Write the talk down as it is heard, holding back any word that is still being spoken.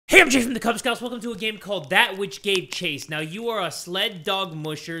I'm Jay from the Kubz. Welcome to a game called That Which Gave Chase. Now, you are a sled dog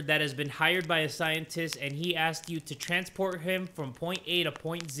musher that has been hired by a scientist, and he asked you to transport him from point A to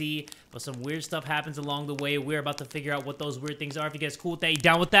point Z, but some weird stuff happens along the way. We're about to figure out what those weird things are. If you guys cool with that, you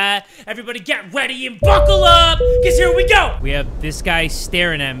down with that? Everybody get ready and buckle up, because here we go! We have this guy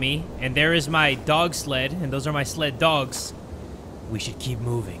staring at me, and there is my dog sled, and those are my sled dogs. We should keep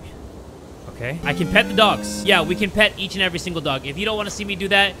moving. Okay. I can pet the dogs. Yeah, we can pet each and every single dog. If you don't want to see me do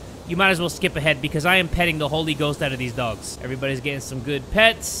that, you might as well skip ahead because I am petting the holy ghost out of these dogs. Everybody's getting some good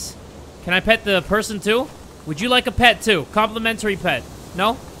pets. Can I pet the person too? Would you like a pet too? Complimentary pet. No?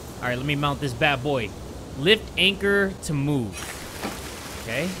 All right, let me mount this bad boy. Lift anchor to move.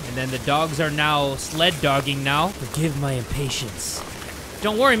 Okay, and then the dogs are now sled dogging now. Forgive my impatience.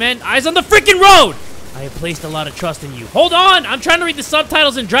 Don't worry, man. Eyes on the freaking road! I have placed a lot of trust in you. Hold on! I'm trying to read the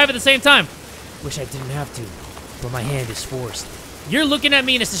subtitles and drive at the same time. Wish I didn't have to, but my hand is forced. You're looking at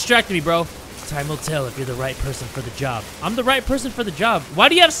me and it's distracting me, bro. Time will tell if you're the right person for the job. I'm the right person for the job. Why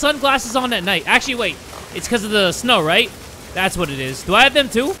do you have sunglasses on at night? Actually, wait. It's because of the snow, right? That's what it is. Do I have them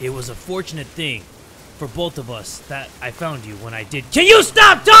too? It was a fortunate thing for both of us that I found you when I did. Can you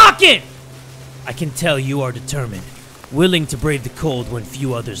stop talking? I can tell you are determined, willing to brave the cold when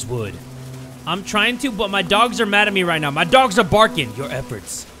few others would. I'm trying to, but my dogs are mad at me right now. My dogs are barking. Your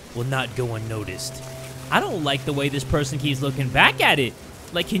efforts will not go unnoticed. I don't like the way this person keeps looking back at it.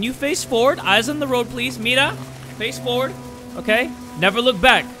 Like, can you face forward? Eyes on the road, please. Mira, face forward. Okay? Never look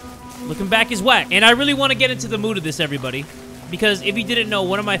back. Looking back is whack. And I really want to get into the mood of this, everybody. Because if you didn't know,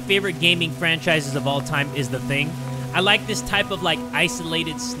 one of my favorite gaming franchises of all time is The Thing. I like this type of, like,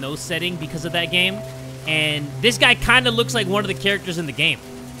 isolated snow setting because of that game. And this guy kind of looks like one of the characters in the game.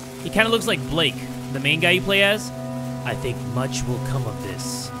 He kind of looks like Blake, the main guy you play as. I think much will come of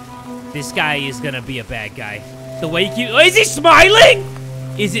this. This guy is gonna be a bad guy. The way he keeps— oh, is he smiling?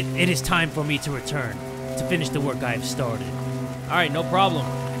 It is time for me to return, to finish the work I have started. All right, no problem.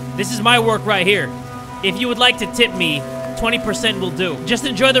 This is my work right here. If you would like to tip me, 20% will do. Just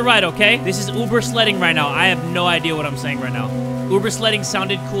enjoy the ride, okay? This is Uber sledding right now. I have no idea what I'm saying right now. Uber sledding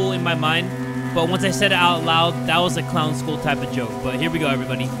sounded cool in my mind, but once I said it out loud, that was a clown school type of joke. But here we go,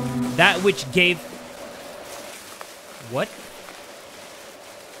 everybody. That which gave— what?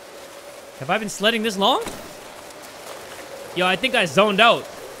 Have I been sledding this long? Yo, I think I zoned out.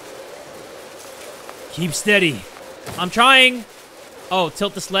 Keep steady. I'm trying. Oh,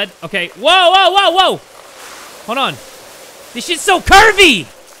 tilt the sled. Okay. Whoa, whoa, whoa, whoa. Hold on. This shit's so curvy.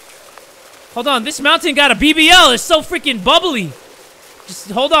 Hold on. This mountain got a BBL. It's so freaking bubbly. Just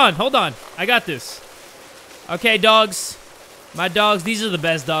hold on. Hold on. I got this. Okay, dogs. My dogs. These are the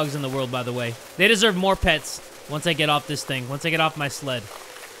best dogs in the world, by the way. They deserve more pets once I get off this thing. Once I get off my sled.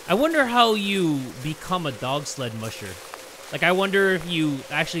 I wonder how you become a dog sled musher. Like, I wonder if you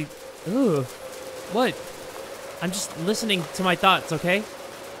actually— ugh. What? I'm just listening to my thoughts, okay?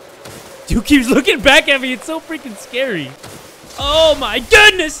 Dude keeps looking back at me. It's so freaking scary. Oh, my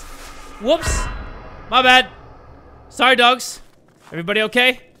goodness. Whoops. My bad. Sorry, dogs. Everybody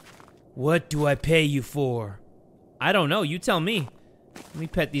okay? What do I pay you for? I don't know. You tell me. Let me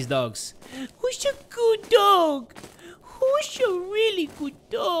pet these dogs. Who's a good dog? Who's a really good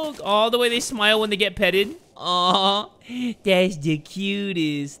dog? Oh, the way they smile when they get petted. Aw, that's the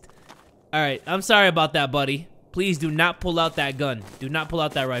cutest. All right, I'm sorry about that, buddy. Please do not pull out that gun. Do not pull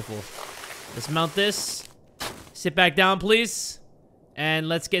out that rifle. Let's mount this. Sit back down, please. And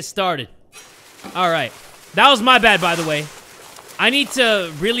let's get started. All right. That was my bad, by the way. I need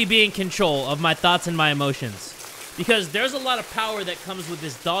to really be in control of my thoughts and my emotions. Because there's a lot of power that comes with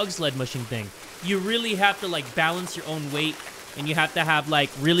this dog sled mushing thing. You really have to, like, balance your own weight. And you have to have,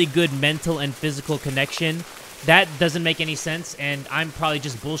 like, really good mental and physical connection. That doesn't make any sense. And I'm probably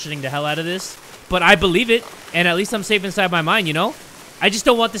just bullshitting the hell out of this. But I believe it. And at least I'm safe inside my mind, you know? I just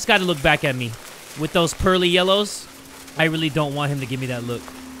don't want this guy to look back at me. With those pearly yellows. I really don't want him to give me that look.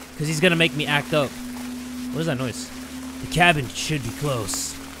 Because he's going to make me act up. What is that noise? The cabin should be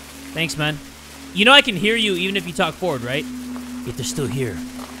close. Thanks, man. You know I can hear you even if you talk forward, right? If they're still here,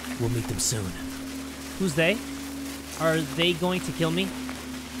 we'll meet them soon. Who's they? Are they going to kill me?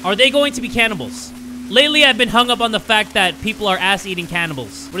 Are they going to be cannibals? Lately, I've been hung up on the fact that people are ass-eating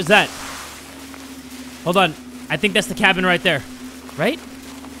cannibals. What is that? Hold on. I think that's the cabin right there. Right?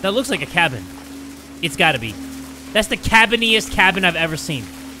 That looks like a cabin. It's gotta be. That's the cabiniest cabin I've ever seen.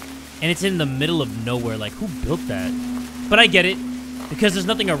 And it's in the middle of nowhere. Like, who built that? But I get it. Because there's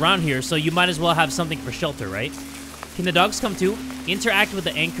nothing around here, so you might as well have something for shelter, right? Can the dogs come too? Interact with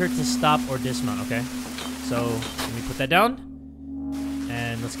the anchor to stop or dismount, okay? So, let me put that down.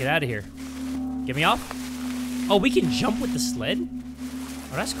 And let's get out of here. Get me off. Oh, we can jump with the sled?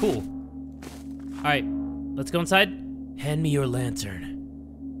 Oh, that's cool. All right, let's go inside. Hand me your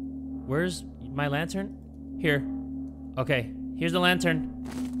lantern. Where's my lantern? Here. Okay, here's the lantern.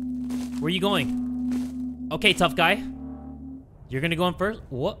 Where are you going? Okay, tough guy. You're gonna go in first?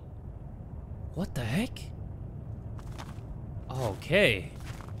 What? What the heck? Okay.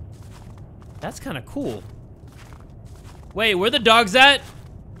 That's kind of cool. Wait, where the dogs at?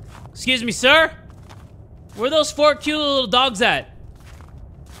 Excuse me, sir? Where are those 4 cute little dogs at?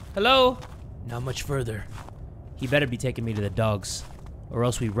 Hello? Not much further. He better be taking me to the dogs, or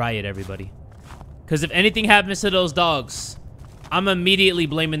else we riot everybody. Because if anything happens to those dogs, I'm immediately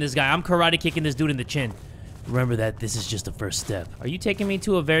blaming this guy. I'm karate kicking this dude in the chin. Remember that this is just the first step. Are you taking me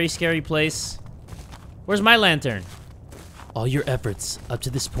to a very scary place? Where's my lantern? All your efforts up to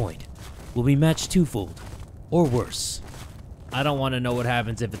this point will be matched twofold, or worse. I don't want to know what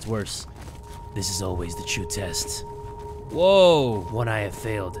happens if it's worse. This is always the true test. Whoa! One I have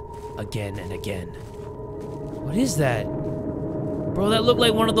failed again and again. What is that? Bro, that looked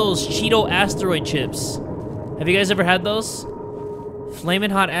like one of those Cheeto asteroid chips. Have you guys ever had those?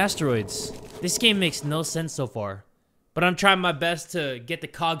 Flamin' hot asteroids. This game makes no sense so far, but I'm trying my best to get the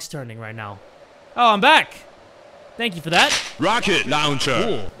cogs turning right now. Oh, I'm back! Thank you for that. Rocket launcher.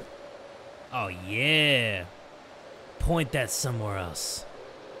 Cool. Oh, yeah. Point that somewhere else.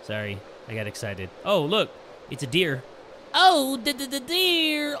 Sorry, I got excited. Oh, look, it's a deer. Oh, the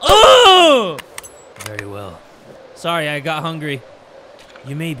deer. Oh! Very well. Sorry, I got hungry.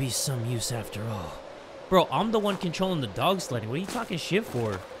 You may be some use after all. Bro, I'm the one controlling the dog sledding. What are you talking shit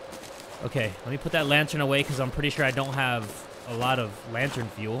for? Okay, let me put that lantern away because I'm pretty sure I don't have a lot of lantern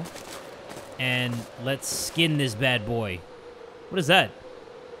fuel. And let's skin this bad boy. What is that?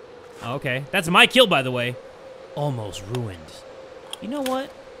 Oh, okay, that's my kill, by the way. Almost ruined. You know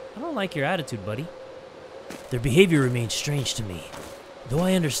what? I don't like your attitude, buddy. Their behavior remains strange to me, though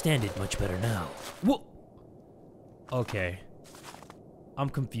I understand it much better now. Whoa. Okay. I'm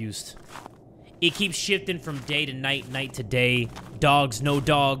confused. It keeps shifting from day to night, night to day. Dogs, no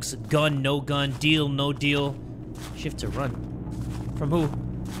dogs. Gun, no gun. Deal, no deal. Shift to run. From who?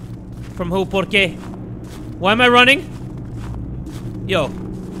 From who? ¿Por qué? Why am I running? Yo,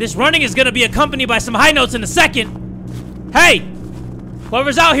 this running is gonna be accompanied by some high notes in a second. Hey!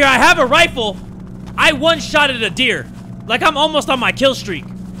 Whoever's out here, I have a rifle. I one-shotted a deer. Like I'm almost on my kill streak.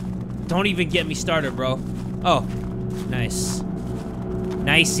 Don't even get me started, bro. Oh, nice.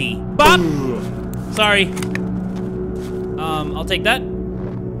 Nicey. Bop! Sorry. I'll take that.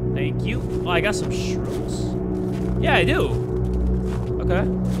 Thank you. Oh, I got some shrooms. Yeah, I do. Okay.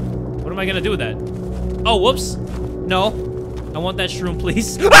 What am I gonna do with that? Oh, whoops. No. I want that shroom,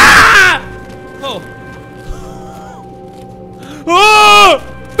 please. Ah! Oh. Oh!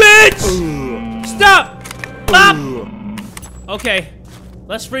 Bitch! Stop! Stop! Okay.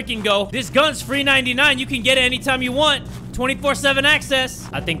 Let's freaking go. This gun's free 99. You can get it anytime you want. 24/7 access.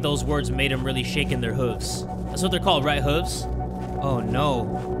 I think those words made them really shaking their hooves. That's what they're called, right? Hooves? Oh,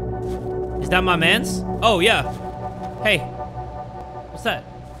 no. Is that my man's? Oh, yeah. Hey. What's that?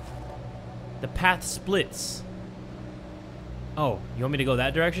 The path splits. Oh, you want me to go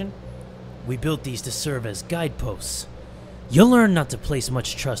that direction? We built these to serve as guideposts. You'll learn not to place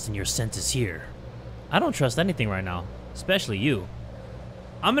much trust in your senses here. I don't trust anything right now, especially you.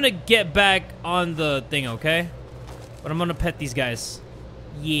 I'm gonna get back on the thing, okay? But I'm gonna pet these guys.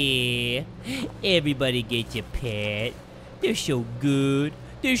 Yeah, everybody gets a pet. They're so good.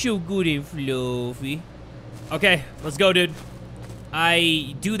 They're so good and fluffy. Okay, let's go, dude.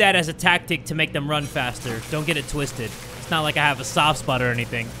 I do that as a tactic to make them run faster. Don't get it twisted. It's not like I have a soft spot or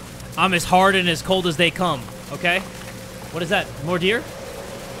anything. I'm as hard and as cold as they come, okay? What is that? More deer?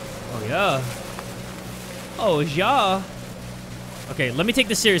 Oh, yeah. Oh, yeah. Okay, let me take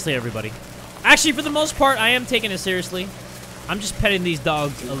this seriously, everybody. Actually, for the most part, I am taking it seriously. I'm just petting these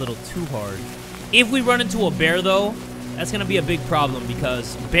dogs a little too hard. If we run into a bear, though, that's going to be a big problem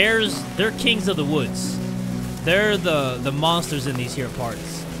because bears, they're kings of the woods. They're the monsters in these here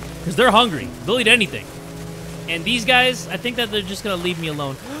parts. Because they're hungry. They'll eat anything. And these guys, I think that they're just going to leave me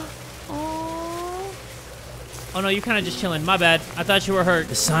alone. Oh, no, you're kind of just chilling. My bad. I thought you were hurt.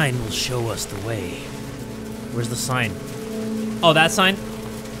 The sign will show us the way. Where's the sign? Oh, that sign?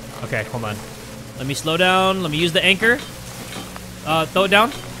 Okay, hold on. Let me slow down. Let me use the anchor. Throw it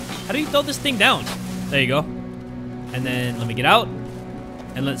down. How do you throw this thing down? There you go. And then let me get out.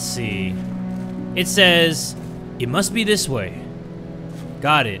 And let's see. It says, it must be this way.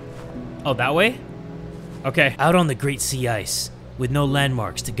 Got it. Oh, that way? Okay. Out on the great sea ice, with no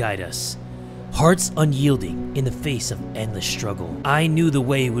landmarks to guide us. Hearts unyielding in the face of endless struggle. I knew the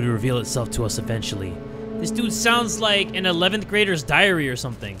way would reveal itself to us eventually. This dude sounds like an 11th grader's diary or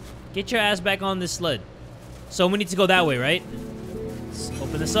something. Get your ass back on this sled. So we need to go that way, right? Let's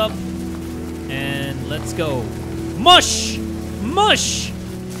open this up. And let's go. Mush! Mush!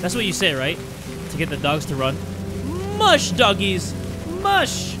 That's what you say, right? To get the dogs to run. Mush, doggies!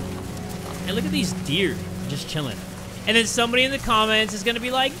 Mush! And look at these deer just chilling. And then somebody in the comments is gonna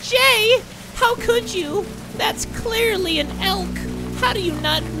be like, Jay, how could you? That's clearly an elk. How do you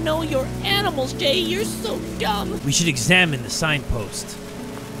not know your animals, Jay? You're so dumb. We should examine the signpost.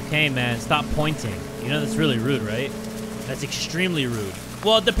 Okay, man, stop pointing. You know that's really rude, right? That's extremely rude.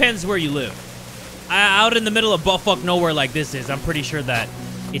 Well, it depends where you live. Out in the middle of buttfuck nowhere like this is, I'm pretty sure that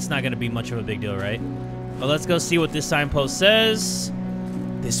it's not gonna be much of a big deal, right? But let's go see what this signpost says.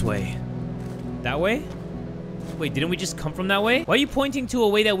 This way. That way? Wait, didn't we just come from that way? Why are you pointing to a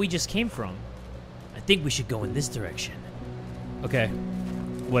way that we just came from? I think we should go in this direction. Okay,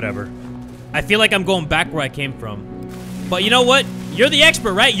 whatever. I feel like I'm going back where I came from. But you know what? You're the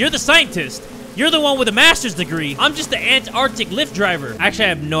expert, right? You're the scientist. You're the one with a master's degree. I'm just the Antarctic lift driver. Actually, I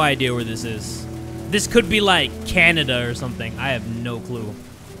have no idea where this is. This could be like Canada or something. I have no clue.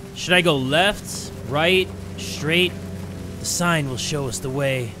 Should I go left, right, straight? The sign will show us the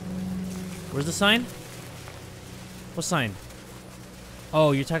way. Where's the sign? What sign?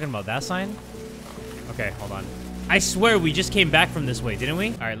 Oh, you're talking about that sign? Okay, hold on. I swear we just came back from this way, didn't we?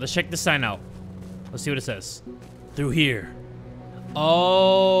 All right, let's check this sign out. Let's see what it says. Through here.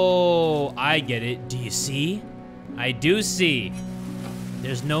 Oh, I get it. Do you see? I do see.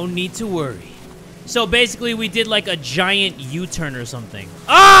 There's no need to worry. So basically, we did like a giant U-turn or something.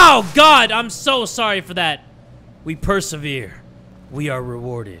 Oh, God, I'm so sorry for that. We persevere. We are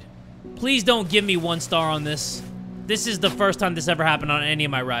rewarded. Please don't give me 1 star on this. This is the first time this ever happened on any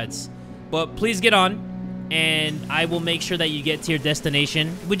of my rides. But please get on, and I will make sure that you get to your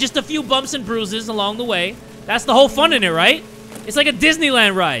destination with just a few bumps and bruises along the way. That's the whole fun in it, right? It's like a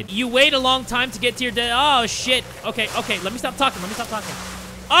Disneyland ride. You wait a long time to get to your oh, shit. Okay, let me stop talking.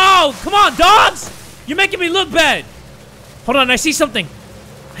 Oh, come on, dogs! You're making me look bad. Hold on, I see something.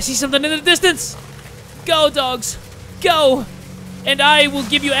 I see something in the distance. Go, dogs. Go. And I will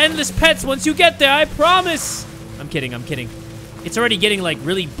give you endless pets once you get there, I promise. I'm kidding. It's already getting, like,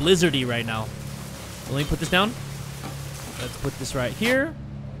 really blizzardy right now. Let me put this down. Let's put this right here.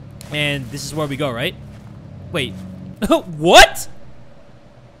 And this is where we go, right? Wait. What?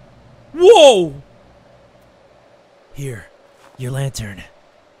 Whoa! Here. Your lantern.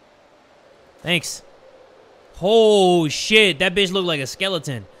 Thanks. Oh, shit. That bitch looked like a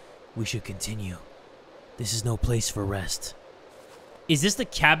skeleton. We should continue. This is no place for rest. Is this the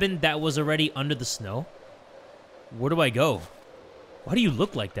cabin that was already under the snow? Where do I go? Why do you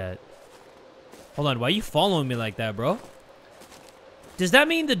look like that? Hold on, why are you following me like that, bro? Does that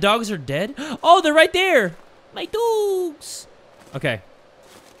mean the dogs are dead? Oh, they're right there! My dogs! Okay.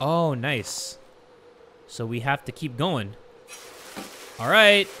 Oh, nice. So we have to keep going.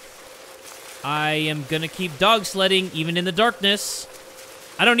 Alright. I am gonna keep dog sledding, even in the darkness.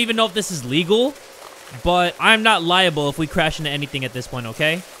 I don't even know if this is legal, but I'm not liable if we crash into anything at this point,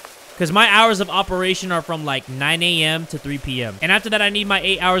 okay? Because my hours of operation are from like 9 a.m. to 3 p.m. And after that, I need my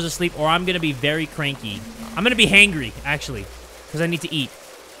 8 hours of sleep or I'm going to be very cranky. I'm going to be hangry, actually, because I need to eat.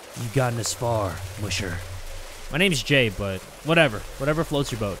 You've gotten as far, musher. My name's Jay, but whatever. Whatever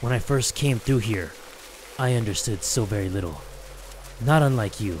floats your boat. When I first came through here, I understood so very little. Not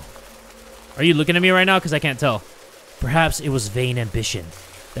unlike you. Are you looking at me right now? Because I can't tell. Perhaps it was vain ambition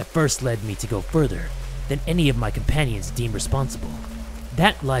that first led me to go further than any of my companions deemed responsible.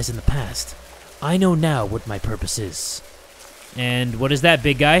 That lies in the past. I know now what my purpose is. And what is that,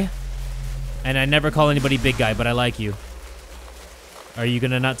 big guy? And I never call anybody big guy, but I like you. Are you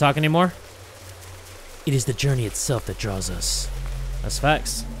gonna not talk anymore? It is the journey itself that draws us. That's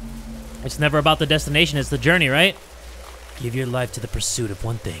facts. It's never about the destination, it's the journey, right? Give your life to the pursuit of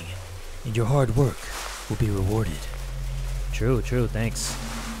one thing, and your hard work will be rewarded. True, thanks.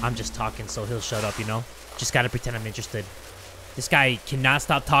 I'm just talking so he'll shut up, you know? Just gotta pretend I'm interested. This guy cannot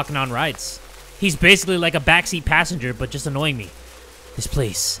stop talking on rides. He's basically like a backseat passenger, but just annoying me. This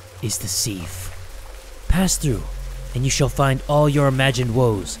place is the Sieve. Pass through, and you shall find all your imagined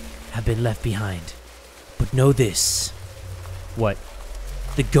woes have been left behind. But know this. What?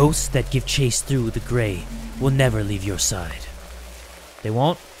 The ghosts that give chase through the gray will never leave your side. They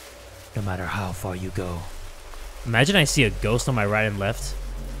won't? No matter how far you go. Imagine I see a ghost on my right and left.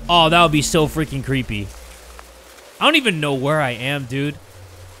 Oh, that would be so freaking creepy. I don't even know where I am, dude.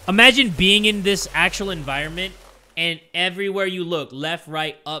 Imagine being in this actual environment and everywhere you look, left,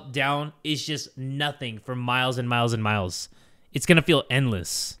 right, up, down, is just nothing for miles and miles and miles. It's gonna feel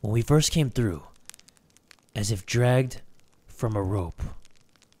endless. When we first came through, as if dragged from a rope.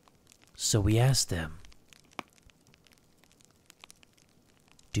 So we asked them,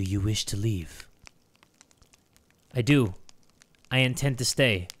 "Do you wish to leave?" I do. I intend to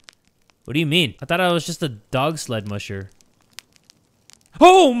stay. What do you mean? I thought I was just a dog sled musher.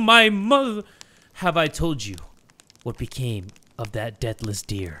 Oh, my mother! Have I told you what became of that deathless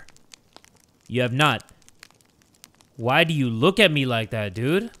deer? You have not. Why do you look at me like that,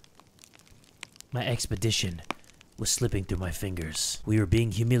 dude? My expedition was slipping through my fingers. We were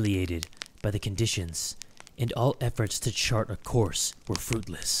being humiliated by the conditions, and all efforts to chart a course were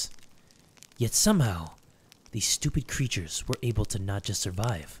fruitless. Yet somehow, these stupid creatures were able to not just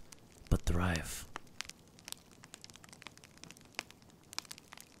survive, but thrive.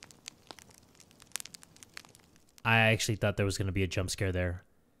 I actually thought there was going to be a jump scare there.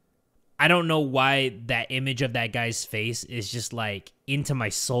 I don't know why that image of that guy's face is just like into my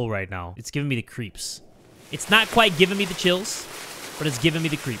soul right now. It's giving me the creeps. It's not quite giving me the chills, but it's giving me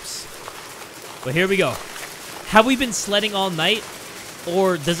the creeps. But here we go. Have we been sledding all night,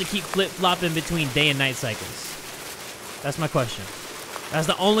 or does it keep flip-flopping between day and night cycles? That's my question. That's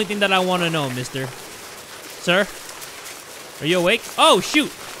the only thing that I want to know, mister. Sir? Are you awake? Oh,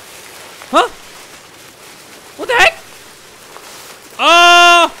 shoot. Huh? What the heck?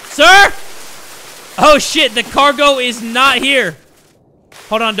 Sir? Oh, shit. The cargo is not here.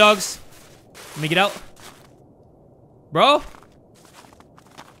 Hold on, dogs. Let me get out. Bro?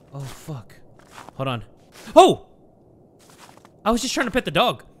 Oh, fuck. Hold on. Oh! I was just trying to pet the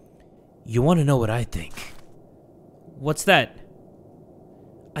dog. You want to know what I think? What's that?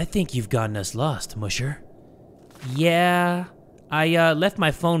 I think you've gotten us lost, Musher. Yeah, I left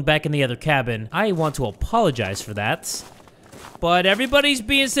my phone back in the other cabin. I want to apologize for that. But everybody's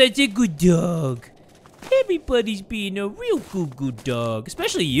being such a good dog. Everybody's being a real good dog.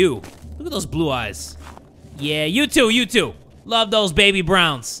 Especially you. Look at those blue eyes. Yeah, you too. Love those baby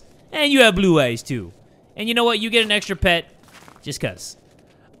browns. And you have blue eyes too. And you know what? You get an extra pet. Just cuz.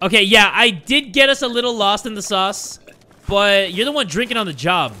 Okay, yeah, I did get us a little lost in the sauce. But you're the one drinking on the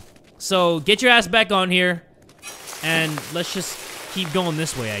job. So get your ass back on here. And let's just keep going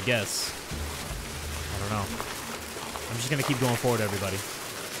this way, I guess. I don't know. I'm just gonna keep going forward, everybody.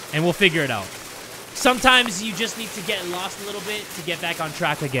 And we'll figure it out. Sometimes you just need to get lost a little bit to get back on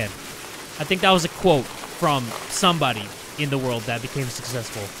track again. I think that was a quote from somebody in the world that became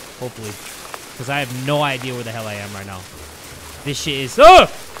successful, hopefully. Because I have no idea where the hell I am right now. This shit is... Ugh!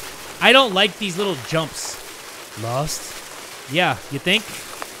 I don't like these little jumps. Lost? Yeah, you think?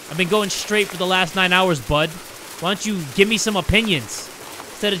 I've been going straight for the last 9 hours, bud. Why don't you give me some opinions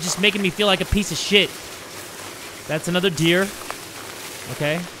instead of just making me feel like a piece of shit? That's another deer.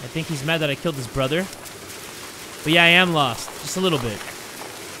 Okay, I think he's mad that I killed his brother. But yeah, I am lost. Just a little bit.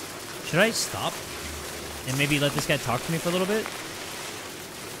 Should I stop and maybe let this guy talk to me for a little bit?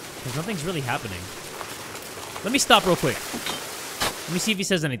 Because nothing's really happening. Let me stop real quick. Let me see if he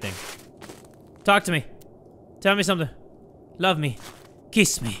says anything. Talk to me. Tell me something. Love me.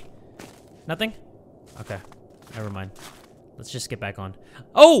 Kiss me. Nothing? Okay. Never mind. Let's just get back on.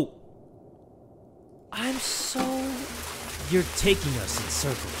 Oh! I'm so... You're taking us in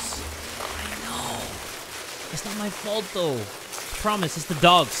circles. I know. It's not my fault, though. I promise, it's the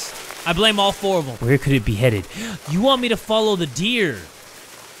dogs. I blame all 4 of them. Where could it be headed? You want me to follow the deer.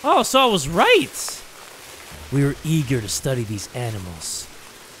 Oh, so I was right. We were eager to study these animals.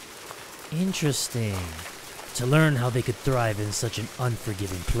 Interesting. To learn how they could thrive in such an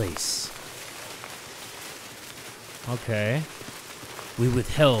unforgiving place. Okay. We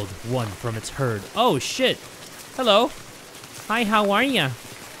withheld one from its herd. Oh, shit. Hello. Hi, how are ya?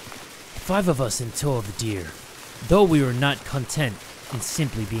 5 of us in tow of the deer, though we were not content in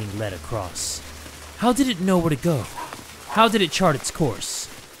simply being led across. How did it know where to go? How did it chart its course?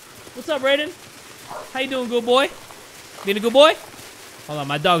 What's up, Raiden? How you doing, good boy? Being a good boy? Hold on,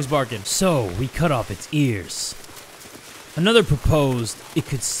 my dog's barking. So, we cut off its ears. Another proposed it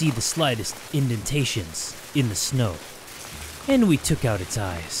could see the slightest indentations in the snow. And we took out its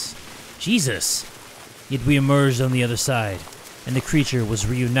eyes. Jesus! Yet we emerged on the other side, and the creature was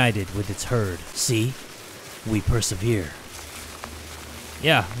reunited with its herd. See? We persevere.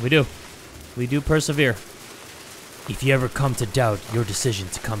 Yeah, we do. We do persevere. If you ever come to doubt your decision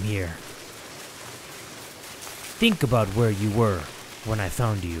to come here, think about where you were when I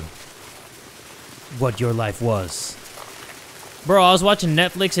found you. What your life was. Bro, I was watching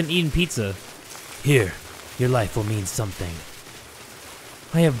Netflix and eating pizza. Here, your life will mean something.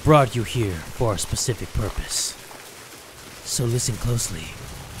 I have brought you here for a specific purpose. So listen closely.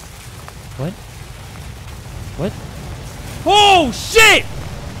 What? What? Oh, shit!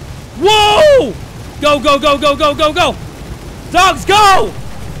 Whoa! Go, go, go, go, go, go, go! Dogs, go!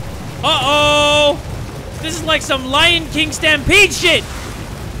 Uh-oh! This is like some Lion King Stampede shit!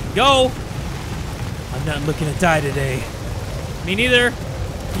 Go! I'm not looking to die today. Me neither.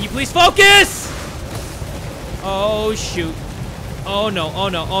 Can you please focus? Oh, shoot. Oh, no, oh,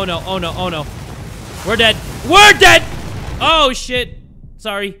 no, oh, no, oh, no, oh, no. We're dead. We're dead! Oh, shit.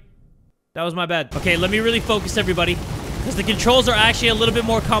 Sorry. That was my bad. Okay, let me really focus, everybody. Because the controls are actually a little bit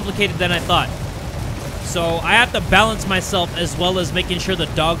more complicated than I thought. So I have to balance myself as well as making sure the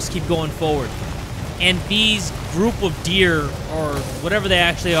dogs keep going forward. And these group of deer, or whatever they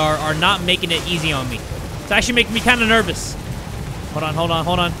actually are not making it easy on me. It's actually making me kind of nervous. Hold on, hold on,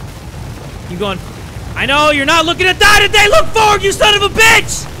 hold on. Keep going. I know you're not looking to die today. Look forward, you son of a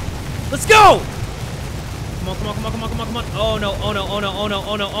bitch! Let's go! Come on, come on, come on, come on, come on, come on. Oh no, oh no, oh no, oh no,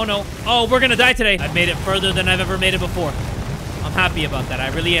 oh no, oh no. Oh, we're gonna die today. I've made it further than I've ever made it before. I'm happy about that.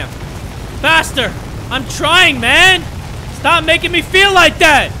 I really am. Faster! I'm trying, man! Stop making me feel like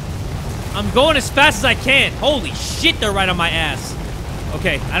that! I'm going as fast as I can. Holy shit, they're right on my ass.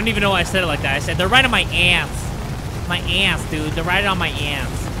 Okay, I don't even know why I said it like that. I said they're right on my ass. My ass, dude. They're right on my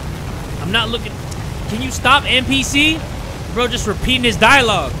ass. I'm not looking... Can you stop, NPC? Bro, just repeating his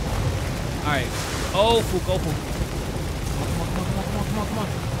dialogue. Alright. Oh, Fook, oh, Fook. Come on, come on, come on, come on, come on, come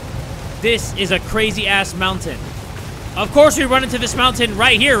on. This is a crazy-ass mountain. Of course we run into this mountain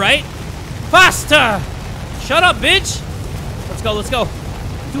right here, right? Faster! Shut up, bitch! Let's go, let's go.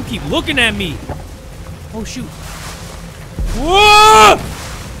 You keep looking at me. Oh, shoot. Whoa!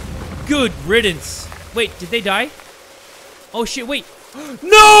 Good riddance. Wait, did they die? Oh, shit, wait.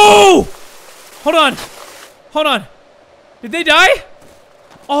 No! Hold on. Hold on. Did they die?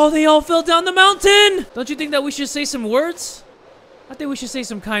 Oh, they all fell down the mountain. Don't you think that we should say some words? I think we should say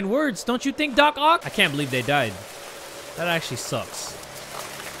some kind words. Don't you think, Doc Ock? I can't believe they died. That actually sucks.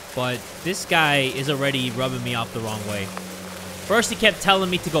 But this guy is already rubbing me off the wrong way. First, he kept telling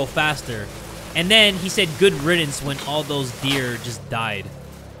me to go faster. And then he said good riddance when all those deer just died.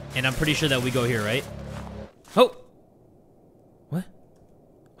 And I'm pretty sure that we go here, right? Oh! What?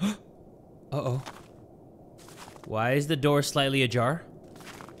 Uh-oh. Why is the door slightly ajar?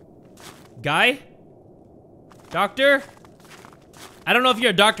 Guy? Doctor? I don't know if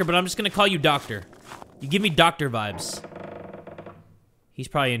you're a doctor, but I'm just gonna call you Doctor. You give me doctor vibes. He's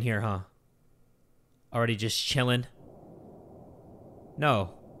probably in here, huh? Already just chilling.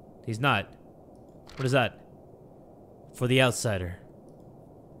 No, he's not. What is that? For the outsider.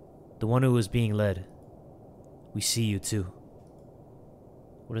 The one who is being led. We see you too.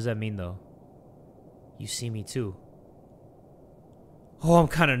 What does that mean though? You see me too. Oh, I'm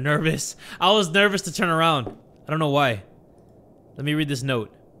kind of nervous. I was nervous to turn around. I don't know why. Let me read this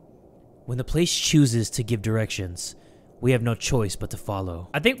note. When the place chooses to give directions, we have no choice but to follow.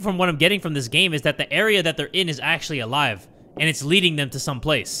 I think from what I'm getting from this game is that the area that they're in is actually alive. And it's leading them to some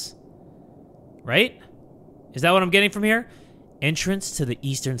place. Right? Is that what I'm getting from here? Entrance to the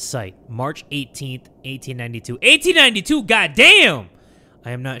eastern site. March 18th, 1892. 1892? Goddamn!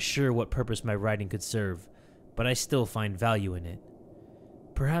 I am not sure what purpose my writing could serve, but I still find value in it.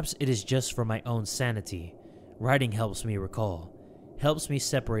 Perhaps it is just for my own sanity. Writing helps me recall. Helps me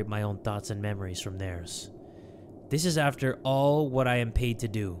separate my own thoughts and memories from theirs. This is after all what I am paid to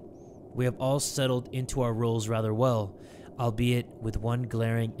do. We have all settled into our roles rather well, albeit with one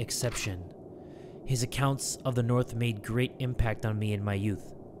glaring exception. His accounts of the North made great impact on me in my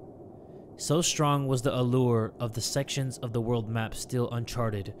youth. So strong was the allure of the sections of the world map still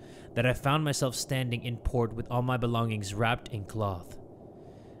uncharted that I found myself standing in port with all my belongings wrapped in cloth.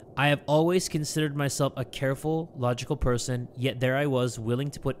 I have always considered myself a careful, logical person, yet there I was, willing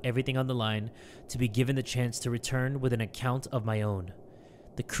to put everything on the line to be given the chance to return with an account of my own.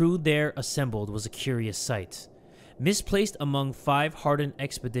 The crew there assembled was a curious sight. Misplaced among 5 hardened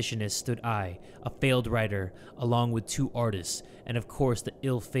expeditionists stood I, a failed writer, along with 2 artists, and of course the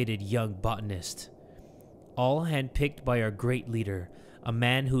ill-fated young botanist. All handpicked by our great leader, a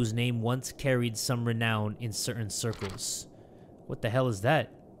man whose name once carried some renown in certain circles. What the hell is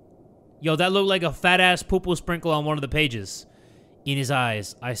that? Yo, that looked like a fat-ass poo-poo sprinkle on one of the pages. In his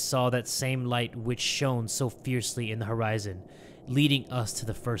eyes, I saw that same light which shone so fiercely in the horizon, leading us to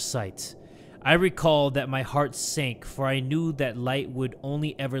the first sight. I recall that my heart sank, for I knew that light would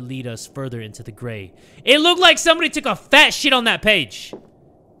only ever lead us further into the gray. It looked like somebody took a fat shit on that page.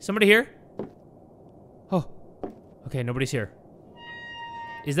 Somebody here? Oh, okay, nobody's here.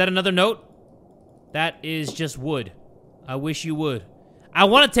 Is that another note? That is just wood. I wish you would. I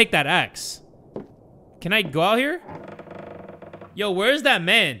want to take that axe. Can I go out here? Yo, where's that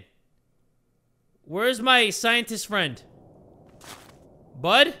man? Where's my scientist friend?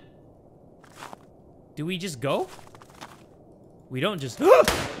 Bud? Do we just go? We don't just...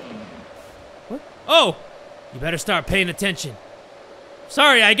 What? Oh! You better start paying attention.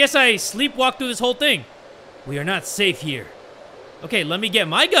 Sorry, I guess I sleepwalked through this whole thing. We are not safe here. Okay, let me get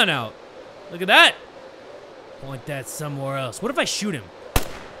my gun out. Look at that. Point that somewhere else. What if I shoot him?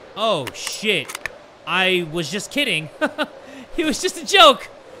 Oh, shit. I was just kidding. He was just a joke.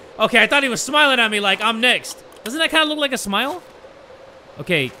 Okay, I thought he was smiling at me like I'm next. Doesn't that kind of look like a smile?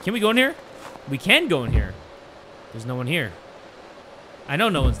 Okay, can we go in here? We can go in here. There's no one here. I know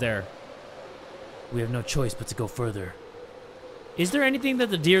no one's there. We have no choice but to go further. Is there anything that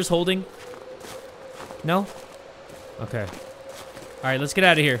the deer's holding? No? Okay. Alright, let's get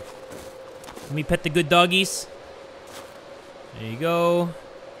out of here. Let me pet the good doggies. There you go.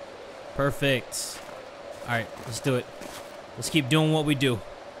 Perfect. Alright, let's do it. Let's keep doing what we do.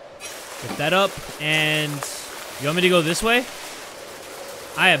 Get that up, and... You want me to go this way?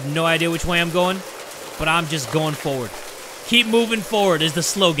 I have no idea which way I'm going, but I'm just going forward. Keep moving forward is the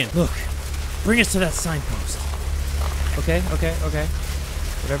slogan. Look, bring us to that signpost. Okay, okay, okay.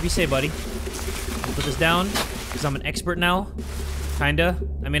 Whatever you say, buddy. I'll put this down, because I'm an expert now. Kinda.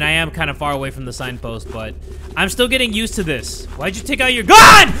 I mean, I am kind of far away from the signpost, but I'm still getting used to this. Why'd you take out your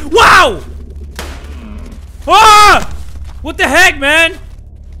gun? Wow! Ah! What the heck, man?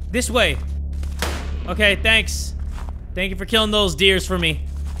 This way. Okay, thanks. Thank you for killing those deers for me.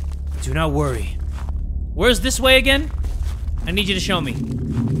 Do not worry. Where's this way again? I need you to show me.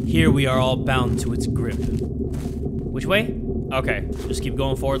 Here we are all bound to its grip. Which way? Okay, just keep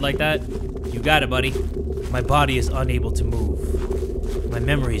going forward like that. You got it, buddy. My body is unable to move. My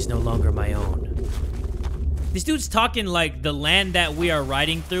memory is no longer my own. This dude's talking like the land that we are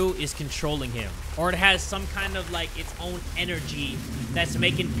riding through is controlling him. Or it has some kind of like its own energy that's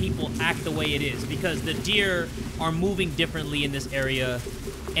making people act the way it is. Because the deer are moving differently in this area.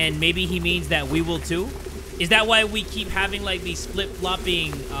 And maybe he means that we will too. Is that why we keep having like these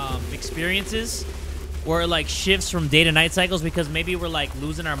flip-flopping experiences? Where it like shifts from day to night cycles because maybe we're like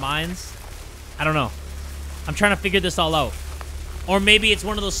losing our minds? I don't know. I'm trying to figure this all out. Or maybe it's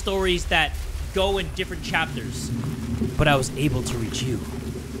one of those stories that go in different chapters. But I was able to reach you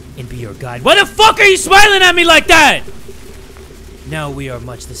and be your guide. Why the fuck are you smiling at me like that? Now we are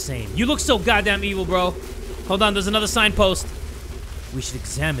much the same. You look so goddamn evil, bro. Hold on, there's another signpost. We should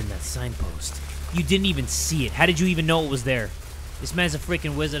examine that signpost. You didn't even see it. How did you even know it was there? This man's a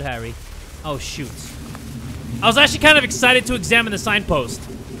freaking wizard, Harry. Oh, shoot. I was actually kind of excited to examine the signpost.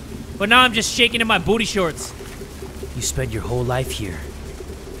 But now I'm just shaking in my booty shorts. You spent your whole life here.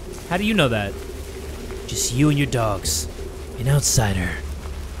 How do you know that? Just you and your dogs. An outsider.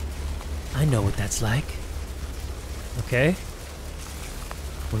 I know what that's like. Okay.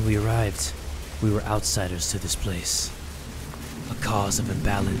 When we arrived, we were outsiders to this place. A cause of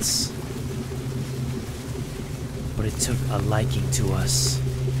imbalance. But it took a liking to us.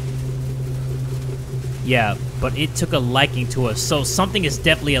 Yeah, but it took a liking to us, so something is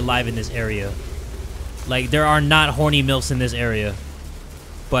definitely alive in this area. Like, there are not horny milfs in this area.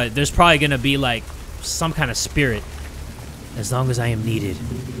 But there's probably gonna be, like, some kind of spirit. As long as I am needed,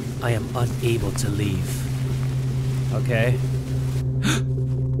 I am unable to leave. Okay.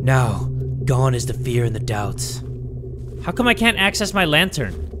 Now, gone is the fear and the doubts. How come I can't access my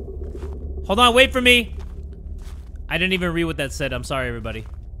lantern? Hold on, wait for me! I didn't even read what that said. I'm sorry, everybody.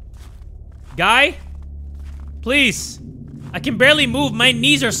 Guy? Please. I can barely move. My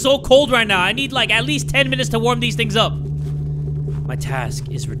knees are so cold right now. I need like at least 10 minutes to warm these things up. My task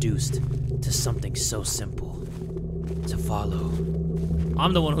is reduced to something so simple. To follow.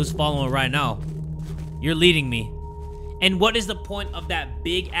 I'm the one who's following right now. You're leading me. And what is the point of that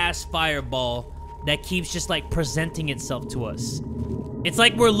big-ass fireball that keeps just like presenting itself to us? It's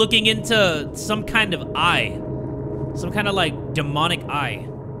like we're looking into some kind of eye. Some kind of like demonic eye.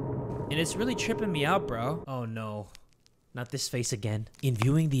 And it's really tripping me out, bro. Oh no. Not this face again. In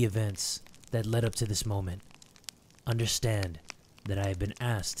viewing the events that led up to this moment, understand that I have been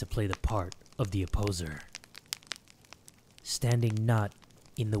asked to play the part of the opposer. Standing not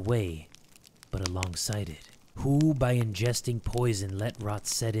in the way, but alongside it. Who by ingesting poison let rot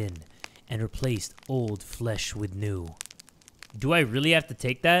set in and replaced old flesh with new. Do I really have to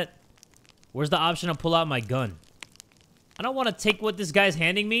take that? Where's the option to pull out my gun? I don't want to take what this guy's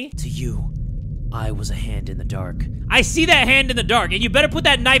handing me. To you, I was a hand in the dark. I see that hand in the dark, and you better put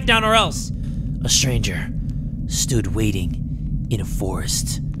that knife down or else. A stranger stood waiting in a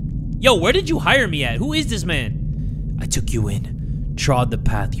forest. Yo, where did you hire me at? Who is this man? I took you in, trod the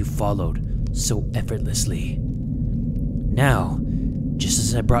path you followed so effortlessly. Now, just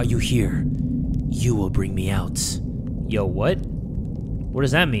as I brought you here, you will bring me out. Yo, what? What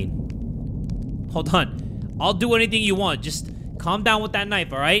does that mean? Hold on. I'll do anything you want. Just calm down with that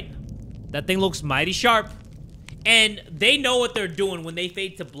knife, alright? That thing looks mighty sharp. And they know what they're doing when they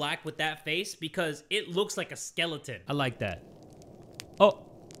fade to black with that face because it looks like a skeleton. I like that. Oh,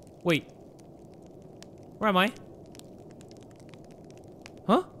 wait. Where am I?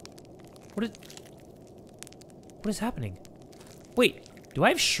 Huh? What is happening? Wait, do I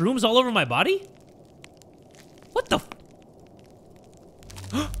have shrooms all over my body? What the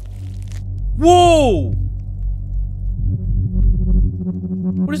Whoa!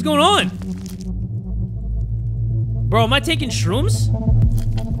 What is going on? Bro, am I taking shrooms?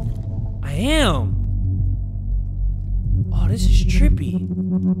 I am. Oh, this is trippy.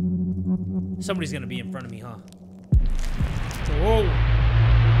 Somebody's gonna be in front of me, huh? Whoa.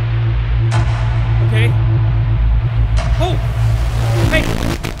 Okay. Oh! Hey!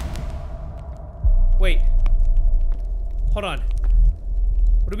 Wait. Hold on.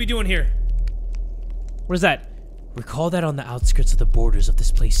 What are we doing here? What is that? Recall that on the outskirts of the borders of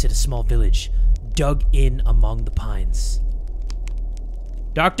this place sit a small village, dug in among the pines.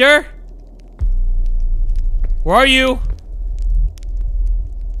 Doctor? Where are you?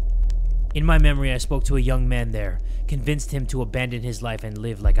 In my memory, I spoke to a young man there, convinced him to abandon his life and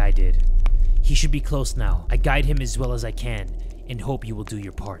live like I did. He should be close now. I guide him as well as I can, and hope you will do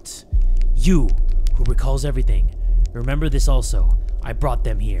your part. You, who recalls everything, remember this also. I brought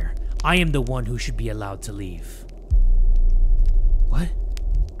them here. I am the one who should be allowed to leave. What?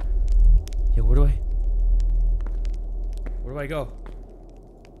 Yo, where do I go?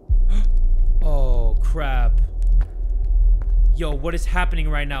 Oh, crap. Yo, what is happening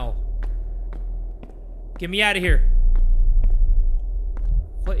right now? Get me out of here.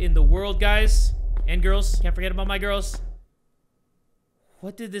 What in the world, guys? And girls. Can't forget about my girls.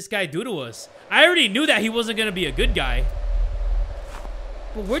 What did this guy do to us? I already knew that he wasn't gonna be a good guy.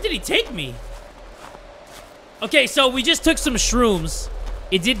 But where did he take me? Okay, so we just took some shrooms.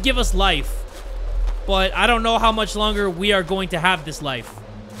 It did give us life. But I don't know how much longer we are going to have this life.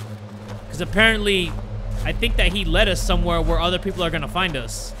 Because apparently, I think that he led us somewhere where other people are going to find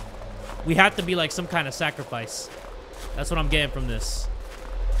us. We have to be like some kind of sacrifice. That's what I'm getting from this.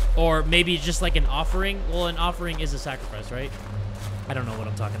 Or maybe just like an offering. Well, an offering is a sacrifice, right? I don't know what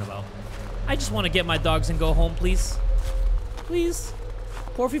I'm talking about. I just want to get my dogs and go home, please. Please.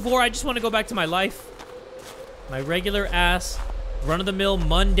 Por favor, I just want to go back to my life. My regular ass, run-of-the-mill,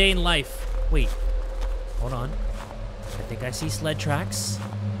 mundane life. Wait. Hold on. I think I see sled tracks.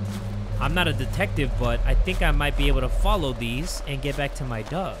 I'm not a detective, but I think I might be able to follow these and get back to my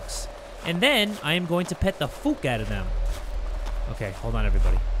dogs. And then I am going to pet the fook out of them. Okay, hold on,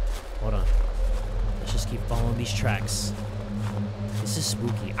 everybody. Hold on. Let's just keep following these tracks. This is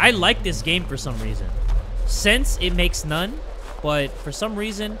spooky. I like this game for some reason. Sense, it makes none. But for some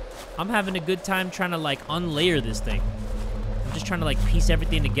reason, I'm having a good time trying to, like, unlayer this thing. I'm just trying to, like, piece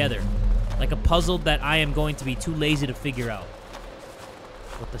everything together. Like a puzzle that I am going to be too lazy to figure out.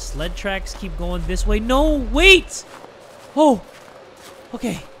 But the sled tracks keep going this way. No, wait! Oh,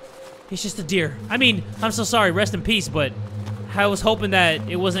 okay. It's just a deer. I mean, I'm so sorry. Rest in peace, but I was hoping that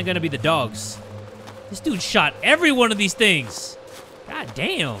it wasn't going to be the dogs. This dude shot every one of these things. God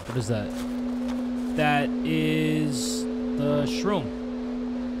damn. What is that? That is the shroom.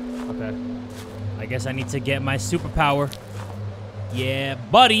 Okay. I guess I need to get my superpower. Yeah,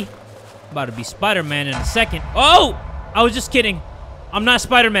 buddy. About to be Spider-Man in a second. Oh! I was just kidding. I'm not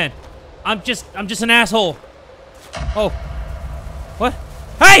Spider-Man. I'm just an asshole. Oh. What?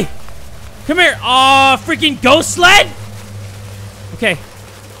 Hey! Come here. Aw, freaking ghost sled? Okay.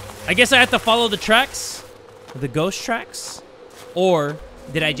 I guess I have to follow the tracks. The ghost tracks. Or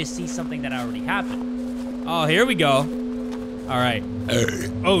did I just see something that already happened? Oh, here we go. All right.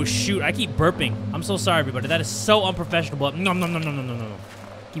 Oh, shoot. I keep burping. I'm so sorry, everybody. That is so unprofessional. But no.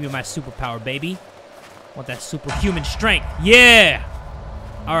 Give me my superpower, baby. Want that superhuman strength. Yeah.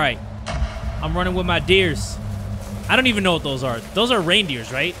 All right. I'm running with my deers. I don't even know what those are. Those are reindeers,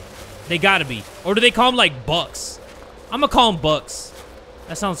 right? They gotta be. Or do they call them like bucks? I'm gonna call them bucks.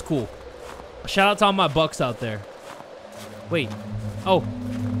 That sounds cool. Shout out to all my bucks out there. Wait. Oh.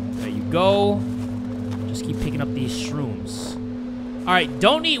 There you go. Just keep picking up these shrooms. All right.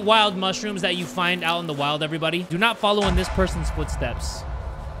 Don't eat wild mushrooms that you find out in the wild, everybody. Do not follow in this person's footsteps.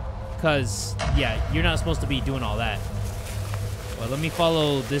 Because, yeah, you're not supposed to be doing all that. Well, let me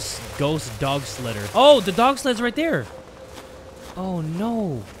follow this ghost dog sledder. Oh, the dog sled's right there. Oh,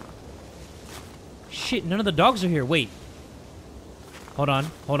 no. Shit, none of the dogs are here. Wait. Hold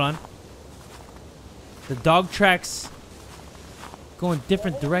on. The dog tracks go in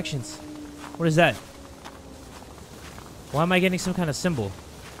different directions. What is that? Why am I getting some kind of symbol?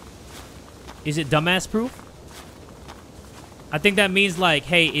 Is it dumbass proof? I think that means like,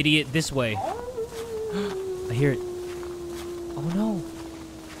 hey, idiot, this way. I hear it. Oh no.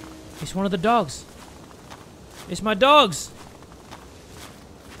 It's one of the dogs. It's my dogs.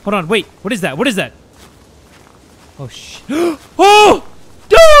 Hold on, wait. What is that? What is that? Oh, shit. Oh!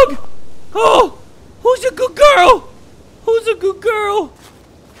 Dog! Oh! Who's a good girl? Who's a good girl?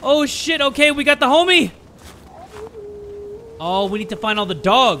 Oh, shit. Okay, we got the homie. Oh, we need to find all the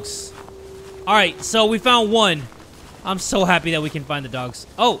dogs. All right, so we found one. I'm so happy that we can find the dogs.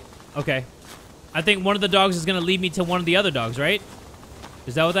 Oh, okay. I think one of the dogs is going to lead me to one of the other dogs, right?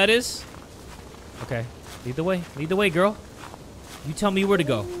 Is that what that is? Okay. Lead the way. Lead the way, girl. You tell me where to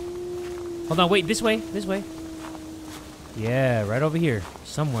go. Hold on, wait. This way. This way. Yeah, right over here.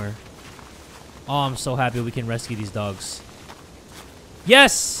 Somewhere. Oh, I'm so happy we can rescue these dogs.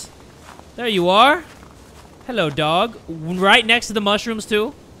 Yes! There you are. Hello, dog. Right next to the mushrooms,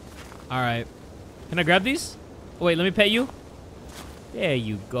 too. Alright. Can I grab these? Oh, wait, let me pet you. There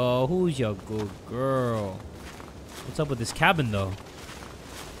you go. Who's your good girl? What's up with this cabin, though?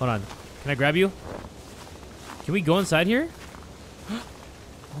 Hold on. Can I grab you? Can we go inside here?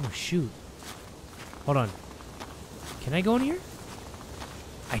 Oh, shoot. Hold on. Can I go in here?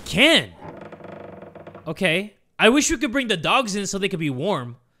 I can! Okay. I wish we could bring the dogs in so they could be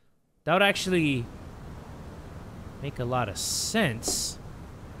warm. That would actually make a lot of sense.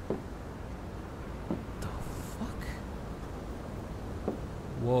 What the fuck?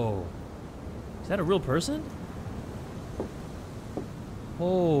 Whoa. Is that a real person?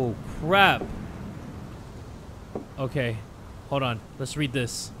 Oh, crap. Okay. Hold on. Let's read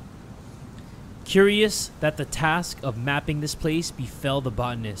this. Curious that the task of mapping this place befell the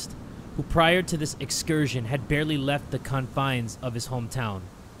botanist, who prior to this excursion had barely left the confines of his hometown.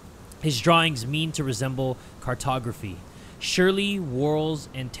 His drawings mean to resemble cartography. Surely whorls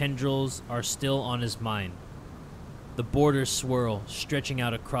and tendrils are still on his mind. The borders swirl, stretching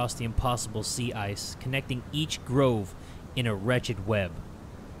out across the impossible sea ice, connecting each grove in a wretched web.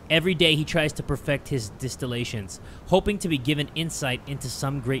 Every day he tries to perfect his distillations, hoping to be given insight into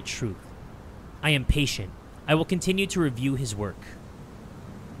some great truth. I am patient. I will continue to review his work.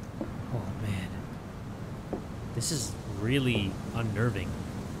 Oh, man. This is really unnerving.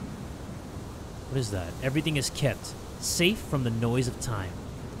 What is that? Everything is kept safe from the noise of time.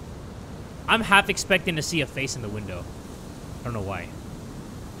 I'm half expecting to see a face in the window. I don't know why.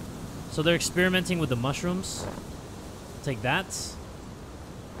 So they're experimenting with the mushrooms. I'll take that.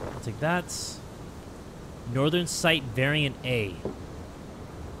 I'll take that. Northern Site Variant A.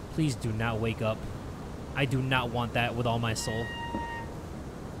 Please do not wake up. I do not want that with all my soul.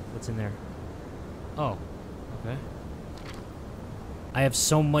 What's in there? Oh, okay. I have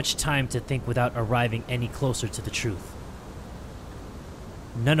so much time to think without arriving any closer to the truth.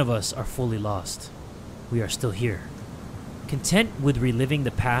 None of us are fully lost. We are still here, content with reliving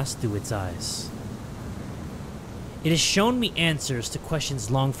the past through its eyes. It has shown me answers to questions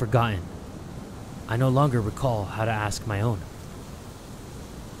long forgotten. I no longer recall how to ask my own.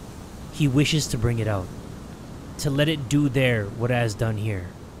 He wishes to bring it out, to let it do there what it has done here.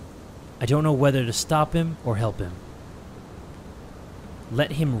 I don't know whether to stop him or help him.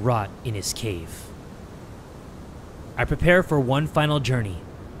 Let him rot in his cave. I prepare for one final journey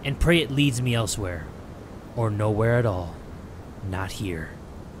and pray it leads me elsewhere, or nowhere at all. Not here.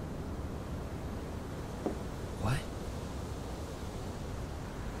 What?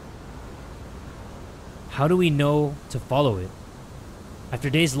 How do we know to follow it? After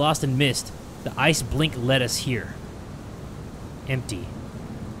days lost in mist, the ice blink led us here. Empty.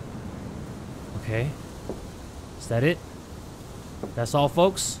 Okay. Is that it? That's all,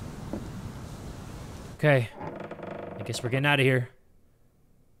 folks? Okay. I guess we're getting out of here.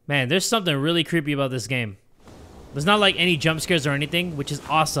 Man, there's something really creepy about this game. There's not like any jump scares or anything, which is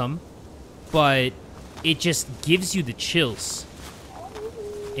awesome. But it just gives you the chills.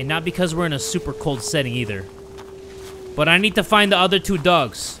 And not because we're in a super cold setting either. But I need to find the other two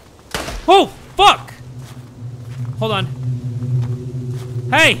dogs. Oh, fuck! Hold on.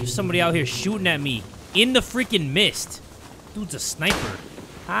 Hey, there's somebody out here shooting at me in the freaking mist. Dude's a sniper.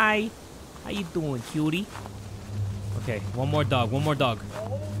 Hi. How you doing, cutie? Okay, one more dog, one more dog.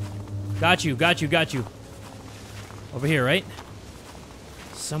 Got you, got you, got you. Over here, right?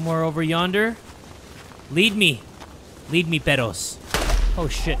 Somewhere over yonder. Lead me. Lead me, perros. Oh,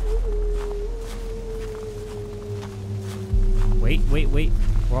 shit. Wait, wait, wait.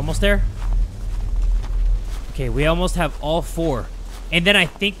 We're almost there. Okay, we almost have all four. And then I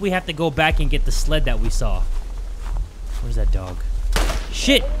think we have to go back and get the sled that we saw. Where's that dog?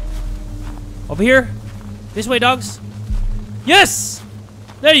 Shit! Over here? This way, dogs. Yes!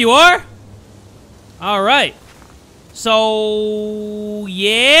 There you are! All right. So,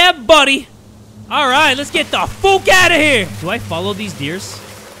 yeah, buddy. All right, let's get the fuck out of here. Do I follow these deers?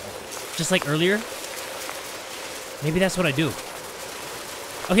 Just like earlier? Maybe that's what I do.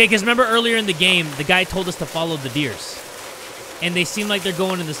 Okay, because remember earlier in the game, the guy told us to follow the deers. And they seem like they're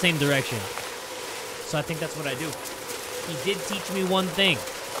going in the same direction. So I think that's what I do. He did teach me one thing.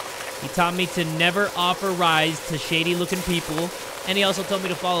 He taught me to never offer rides to shady-looking people. And he also told me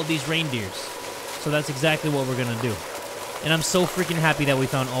to follow these reindeers. So that's exactly what we're going to do. And I'm so freaking happy that we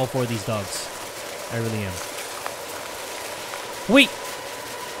found all 4 of these dogs. I really am. Wait.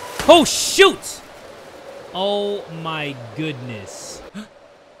 Oh, shoot. Oh, my goodness.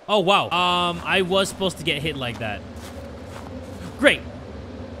 Oh, wow. I was supposed to get hit like that. Great.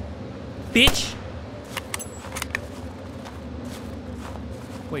 Bitch.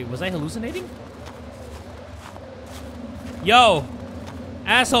 Wait, was I hallucinating? Yo.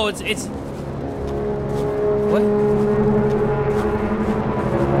 Asshole, it's... What?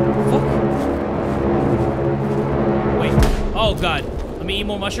 Fuck. Wait. Oh, God. Let me eat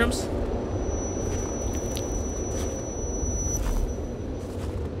more mushrooms.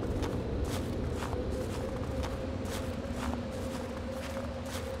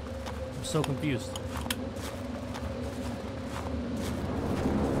 I'm so confused.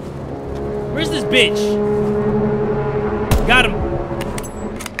 Where's this bitch? Got him.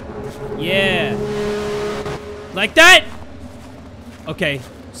 Yeah. Like that? Okay.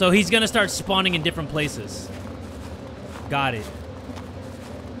 So he's gonna start spawning in different places. Got it.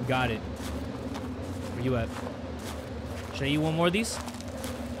 Got it. Where you at? Should I eat one more of these?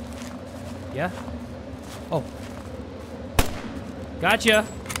 Yeah? Oh. Gotcha.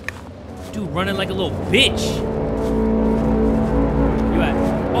 Dude, running like a little bitch. Where you at?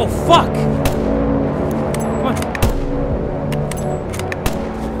 Oh, fuck! Come on.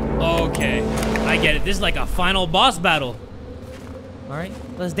 Okay. I get it. This is like a final boss battle. Alright.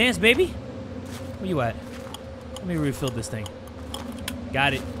 Let's dance, baby. Where you at? Let me refill this thing.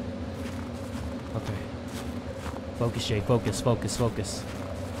 Got it. Okay. Focus, Shay. Focus, focus, focus.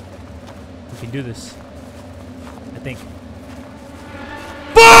 We can do this. I think.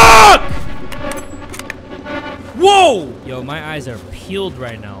 Fuck! Whoa! Yo, my eyes are peeled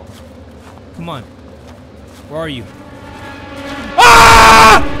right now. Come on. Where are you?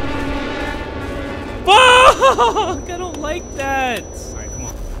 Ah! Fuck! I don't like that. All right, come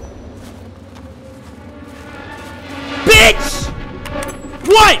on. Bitch!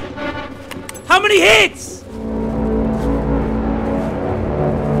 What? How many hits?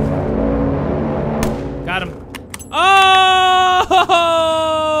 Got him. Oh!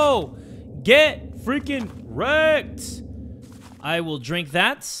 Get freaking wrecked. I will drink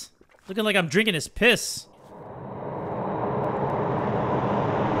that. Looking like I'm drinking his piss.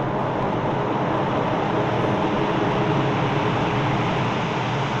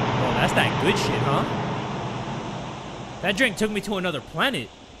 Oh, that's that good shit, huh? That drink took me to another planet.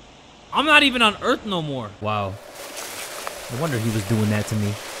 I'm not even on Earth no more. Wow. No wonder he was doing that to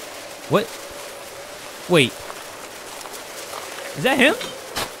me. What? Wait. Is that him?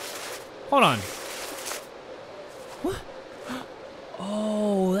 Hold on. What?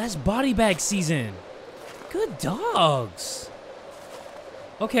 Oh, that's body bag season. Good dogs.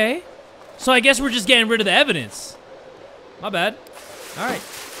 Okay. So I guess we're just getting rid of the evidence. My bad. All right.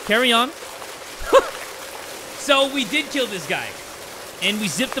 Carry on. So we did kill this guy. And we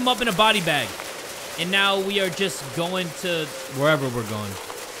zipped him up in a body bag. And now we are just going to wherever we're going.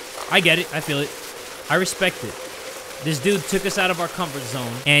 I get it. I feel it. I respect it. This dude took us out of our comfort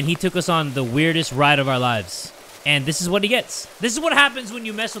zone. And he took us on the weirdest ride of our lives. And this is what he gets. This is what happens when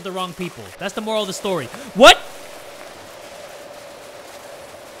you mess with the wrong people. That's the moral of the story. What?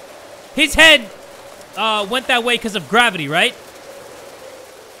 His head went that way because of gravity, right?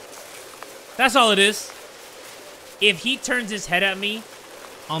 That's all it is. If he turns his head at me,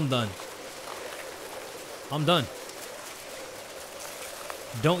 I'm done. I'm done.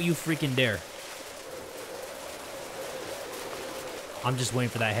 Don't you freaking dare. I'm just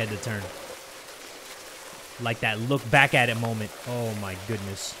waiting for that head to turn. Like that look back at it moment. Oh my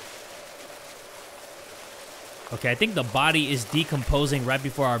goodness. Okay, I think the body is decomposing right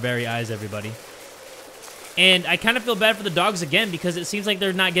before our very eyes, everybody. And I kind of feel bad for the dogs again because it seems like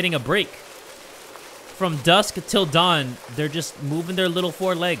they're not getting a break. From dusk till dawn, they're just moving their little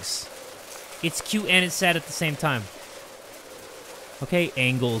 4 legs. It's cute and it's sad at the same time. Okay,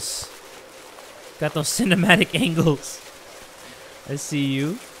 angles. Got those cinematic angles. I see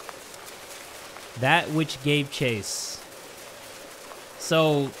you. That which gave chase.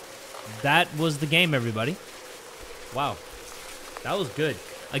 So, that was the game, everybody. Wow. That was good.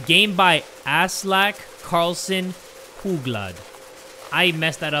 A game by Aslak Carlson Huglad. I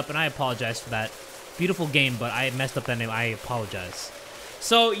messed that up, and I apologize for that. Beautiful game, but I messed up that name. I apologize.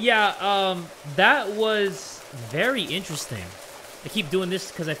 So, yeah, that was very interesting. I keep doing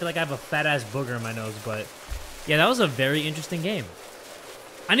this because I feel like I have a fat-ass booger in my nose, but yeah, that was a very interesting game.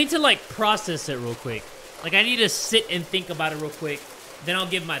 I need to, like, process it real quick. Like, I need to sit and think about it real quick. Then I'll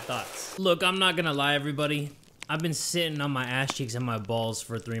give my thoughts. Look, I'm not gonna lie, everybody. I've been sitting on my ass cheeks and my balls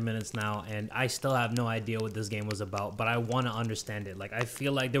for 3 minutes now, and I still have no idea what this game was about, but I want to understand it. Like, I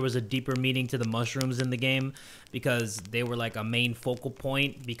feel like there was a deeper meaning to the mushrooms in the game because they were like a main focal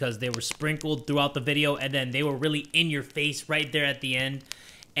point because they were sprinkled throughout the video, and then they were really in your face right there at the end.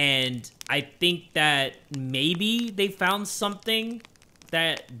 And I think that maybe they found something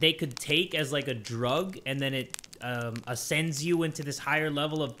that they could take as like a drug, and then it ascends you into this higher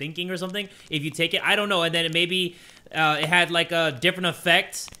level of thinking or something if you take it. I don't know. And then it maybe it had like a different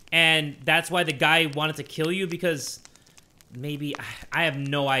effect, and that's why the guy wanted to kill you, because maybe I have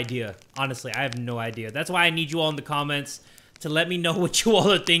no idea. Honestly, I have no idea. That's why I need you all in the comments to let me know what you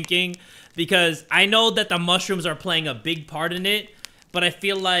all are thinking, because I know that the mushrooms are playing a big part in it, but I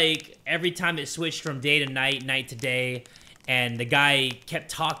feel like every time it switched from day to night, night to day, and the guy kept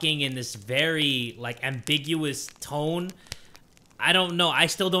talking in this very, like, ambiguous tone, I don't know. I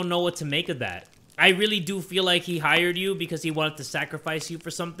still don't know what to make of that. I really do feel like he hired you because he wanted to sacrifice you for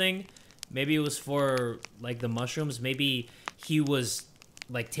something. Maybe it was for, like, the mushrooms. Maybe he was,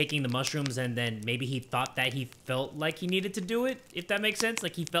 like, taking the mushrooms, and then maybe he thought that he felt like he needed to do it, if that makes sense.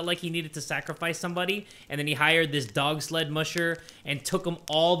 Like, he felt like he needed to sacrifice somebody, and then he hired this dog sled musher and took him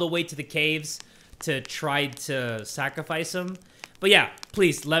all the way to the caves to try to sacrifice him. But yeah,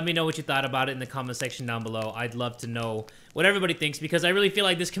 please let me know what you thought about it in the comment section down below. I'd love to know what everybody thinks, because I really feel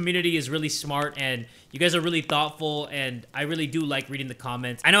like this community is really smart, and you guys are really thoughtful, and I really do like reading the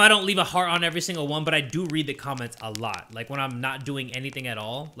comments. I know I don't leave a heart on every single one, but I do read the comments a lot. Like when I'm not doing anything at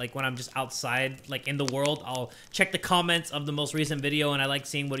all, like when I'm just outside, like in the world, I'll check the comments of the most recent video, and I like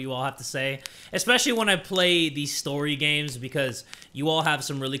seeing what you all have to say, especially when I play these story games, because you all have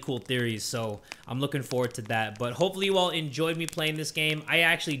some really cool theories, so I'm looking forward to that. But hopefully you all enjoyed me playing this game. I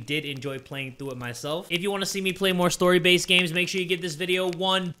actually did enjoy playing through it myself. If you want to see me play more story-based games, make sure you give this video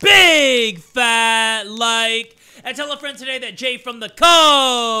one big fat like, and tell a friend today that Jay from the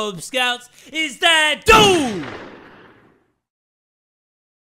Kubz Scouts is that dude!